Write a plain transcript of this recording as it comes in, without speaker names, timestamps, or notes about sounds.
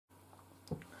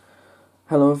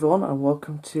Hello everyone and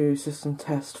welcome to system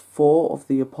test 4 of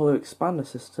the Apollo XPander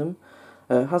system.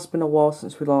 It has been a while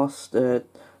since I last did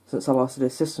a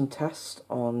system test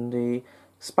on the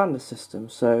Xpander system.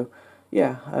 So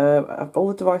yeah, all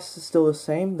the devices are still the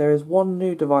same. There is one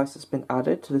new device that's been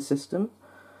added to the system,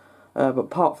 but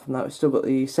apart from that we've still got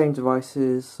the same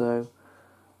devices. So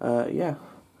yeah,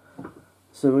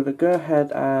 so we're going to go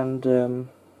ahead and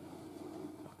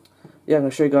yeah, I'm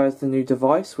going to show you guys the new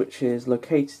device, which is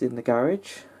located in the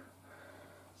garage.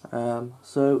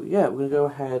 So yeah, we're going to go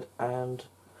ahead and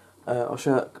I'll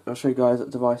show you guys that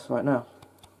device right now.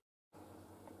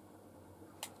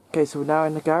 Okay, so we're now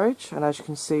in the garage, and as you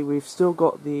can see, we've still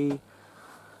got the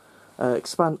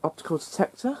Xpander optical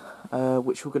detector,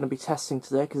 which we're going to be testing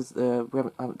today because we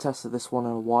haven't tested this one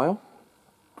in a while.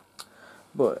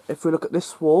 But if we look at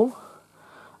this wall,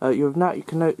 you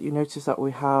notice that we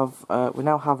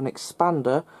now have an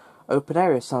Xpander open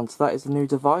area sounder. So that is the new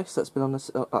device that's been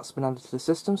added to the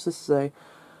system. So this is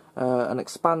an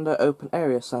Xpander open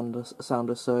area sounder.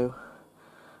 So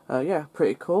yeah,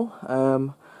 pretty cool.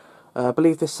 I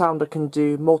believe this sounder can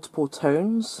do multiple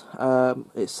tones.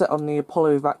 It's set on the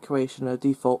Apollo evacuation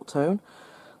default tone,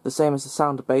 the same as the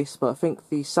sounder base. But I think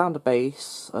the sounder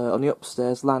base on the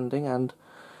upstairs landing and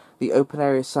the open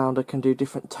area sounder can do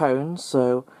different tones,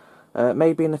 so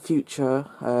maybe in the future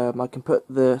I can put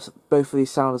both of these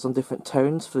sounders on different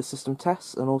tones for the system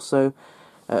tests. And also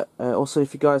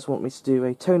if you guys want me to do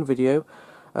a tone video,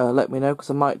 let me know,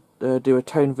 because I might do a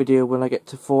tone video when I get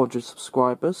to 400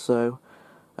 subscribers. So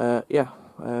yeah,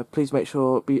 please be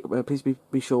sure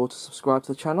to subscribe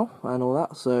to the channel and all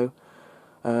that. So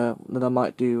then I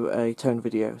might do a tone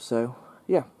video. So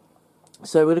yeah,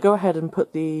 so we're gonna go ahead and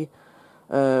put the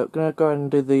going to go ahead and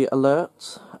do the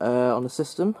alert on the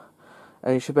system,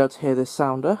 and you should be able to hear this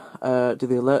sounder do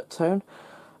the alert tone.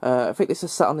 I think this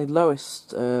is set on the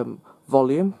lowest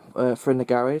volume for in the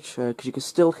garage, because you can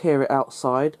still hear it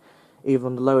outside even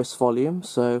on the lowest volume.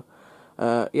 So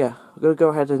yeah, we're going to go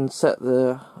ahead and set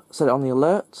it on the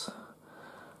alert,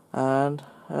 and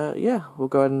yeah, we'll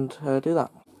go ahead and do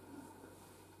that.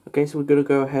 Okay, so we're going to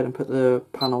go ahead and put the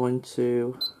panel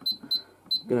into.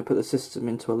 Going to put the system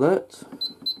into alert.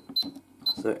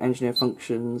 So engineer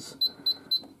functions,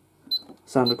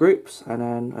 sounder groups, and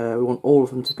then we want all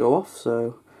of them to go off.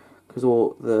 So because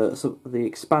all the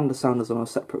Xpander sounders are on a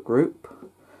separate group,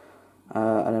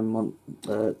 and then we want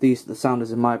the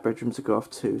sounders in my bedroom to go off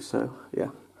too. So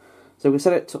yeah, so we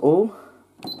set it to all,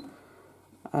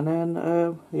 and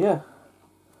then yeah,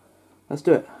 let's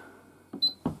do it.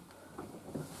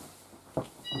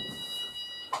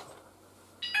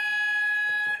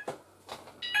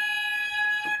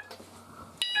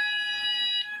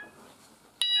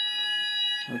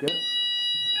 There we go.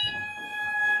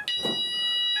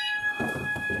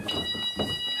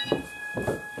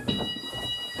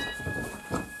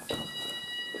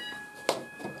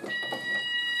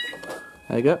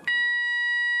 There you go.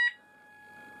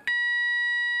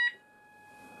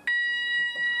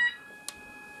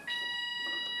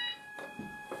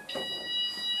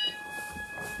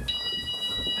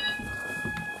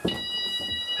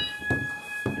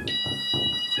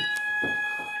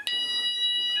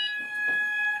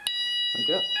 There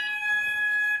we go.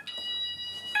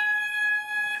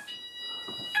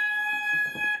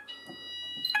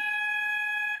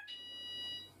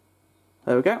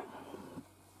 There we go.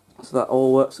 So that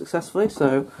all works successfully.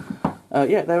 So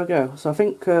yeah, there we go. So I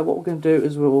think what we're going to do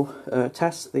is we'll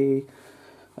test the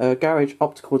garage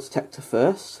optical detector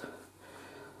first.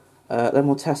 Then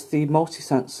we'll test the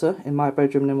multi-sensor in my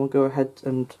bedroom, and then we'll go ahead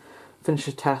and finish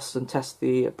the test and test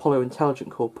the Apollo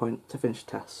intelligent call point to finish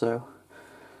the test. So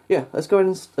yeah, let's go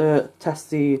ahead and test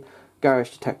the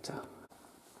garage detector.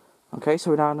 Okay,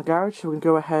 so we're now in the garage, so we're going to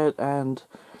go ahead and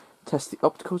test the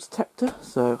optical detector.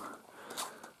 So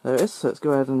there it is, so let's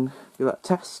go ahead and do that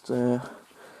test. So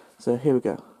here we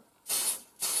go.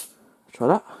 Try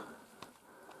that.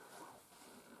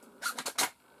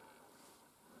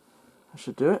 I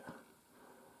should do it.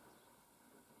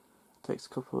 Takes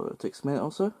a minute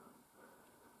or so.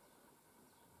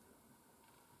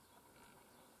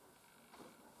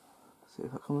 See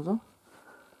if that comes on.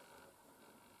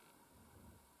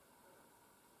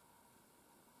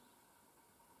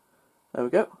 There we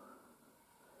go.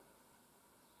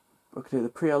 We can do the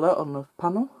pre-alert on the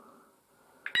panel.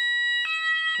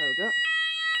 There we go.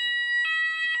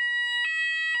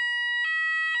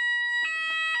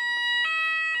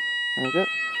 There we go.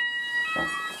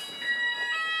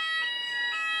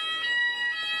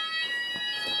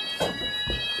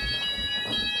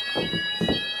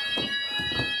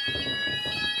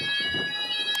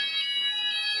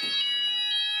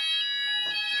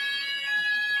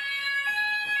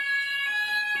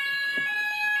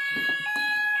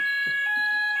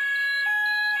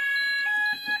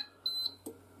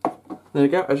 There we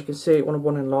go, as you can see, one of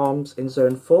one alarms in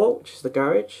zone 4, which is the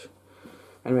garage.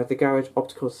 And we have the garage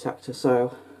optical detector,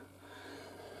 so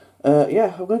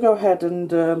yeah, I'm going to go ahead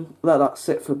and let that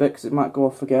sit for a bit because it might go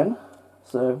off again.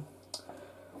 So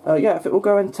yeah, if it will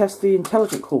go and test the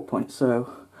intelligent call point,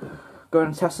 so go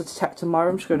and test the detector in my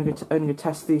room. I'm just only going to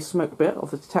test the smoke bit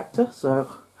of the detector,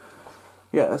 so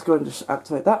yeah, let's go ahead and just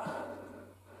activate that.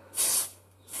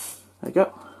 There you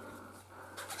go.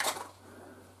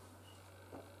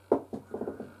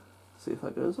 See if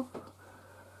that goes off.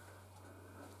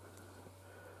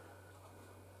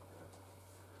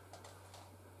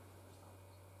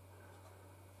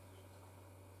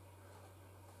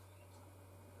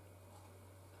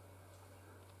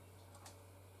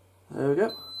 There we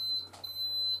go.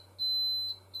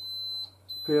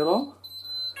 Pre-alarm.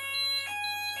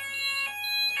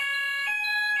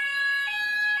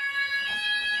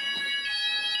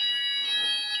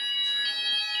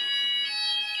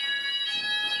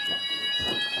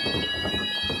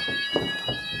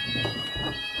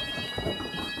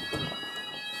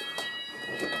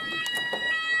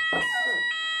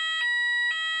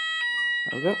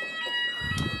 There we go.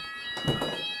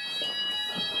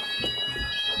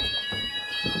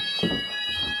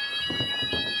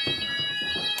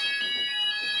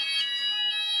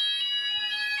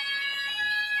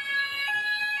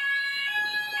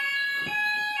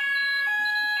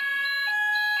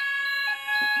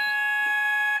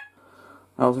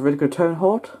 That was a really good tone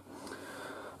hold.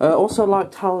 Also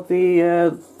liked how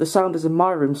the sounders in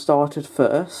my room started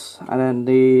first, and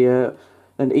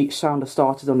then each sounder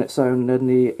started on its own. And then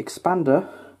the Xpander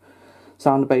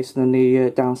sounder base, and then the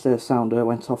downstairs sounder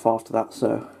went off after that.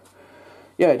 So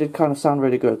yeah, it did kind of sound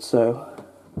really good. So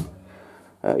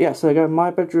yeah, so I go in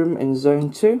my bedroom in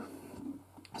zone 2.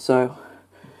 So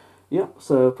yeah,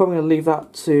 so probably gonna leave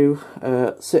that to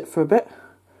sit for a bit,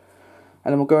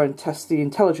 and then we'll go and test the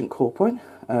intelligent call point.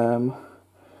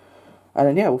 And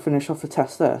then yeah, we'll finish off the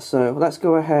test there. So let's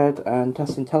go ahead and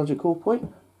test the intelligent call point.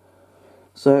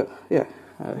 So yeah,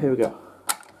 here we go.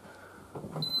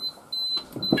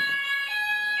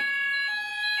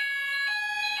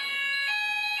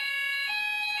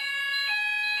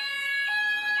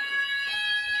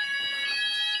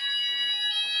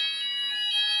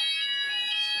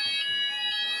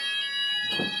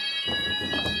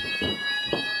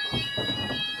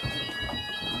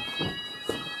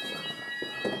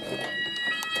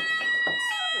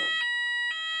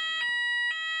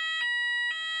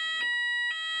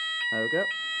 There we go.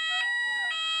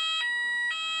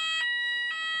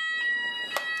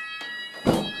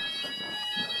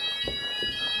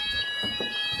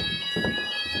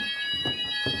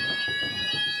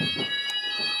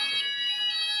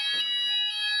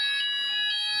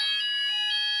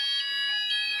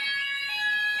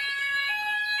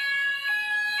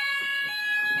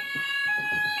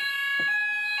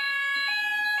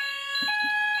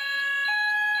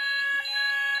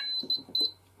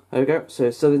 There we go, so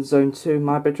it's still in zone 2 in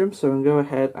my bedroom, so I'm going to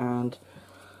go ahead and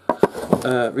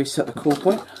reset the call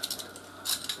point.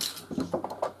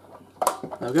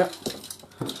 There we go.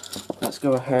 Let's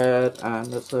go ahead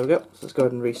and there we go. So let's go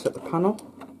ahead and reset the panel.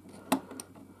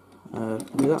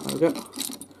 Do that, there we go.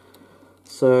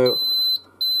 So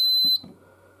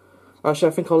actually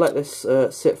I think I'll let this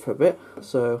sit for a bit.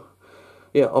 So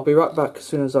yeah, I'll be right back as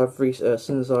soon as I've blown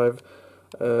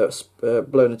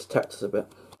the detectors a bit.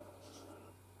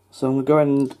 So I'm going to go ahead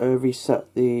and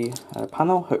reset the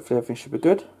panel. Hopefully everything should be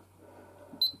good.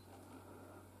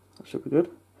 That should be good.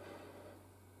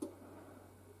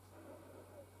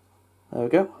 There we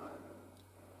go.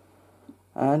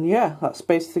 And yeah, that's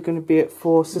basically going to be it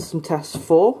for system test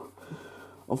 4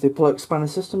 of the Apollo XPander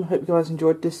system. I hope you guys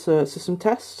enjoyed this system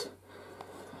test.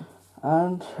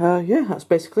 And yeah, that's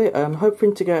basically it. I'm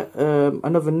hoping to get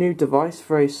another new device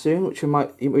very soon, which you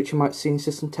might see in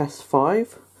system test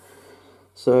 5.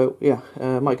 So yeah,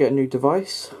 might get a new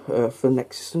device for the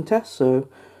next system test. So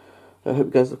I hope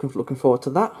you guys are looking forward to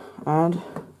that. And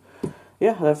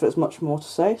yeah, there's much more to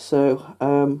say. So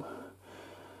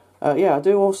yeah, I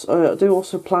do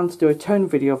also plan to do a tone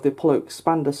video of the Apollo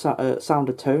XPander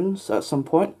sounder tones at some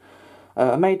point.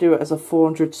 I may do it as a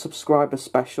 400 subscriber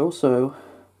special. So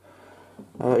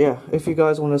yeah, if you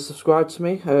guys want to subscribe to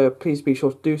me, please be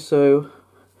sure to do so.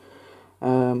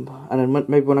 And then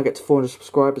maybe when I get to 400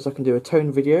 subscribers, I can do a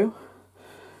tone video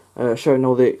showing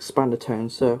all the Xpander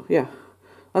tones. So yeah,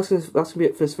 that's gonna be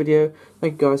it for this video.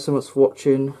 Thank you guys so much for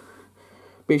watching.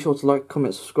 Be sure to like,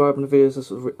 comment, subscribe on the videos.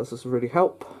 This will really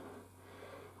help.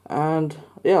 And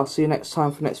yeah, I'll see you next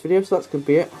time for the next video. So that's gonna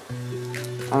be it.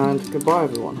 And goodbye,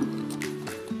 everyone.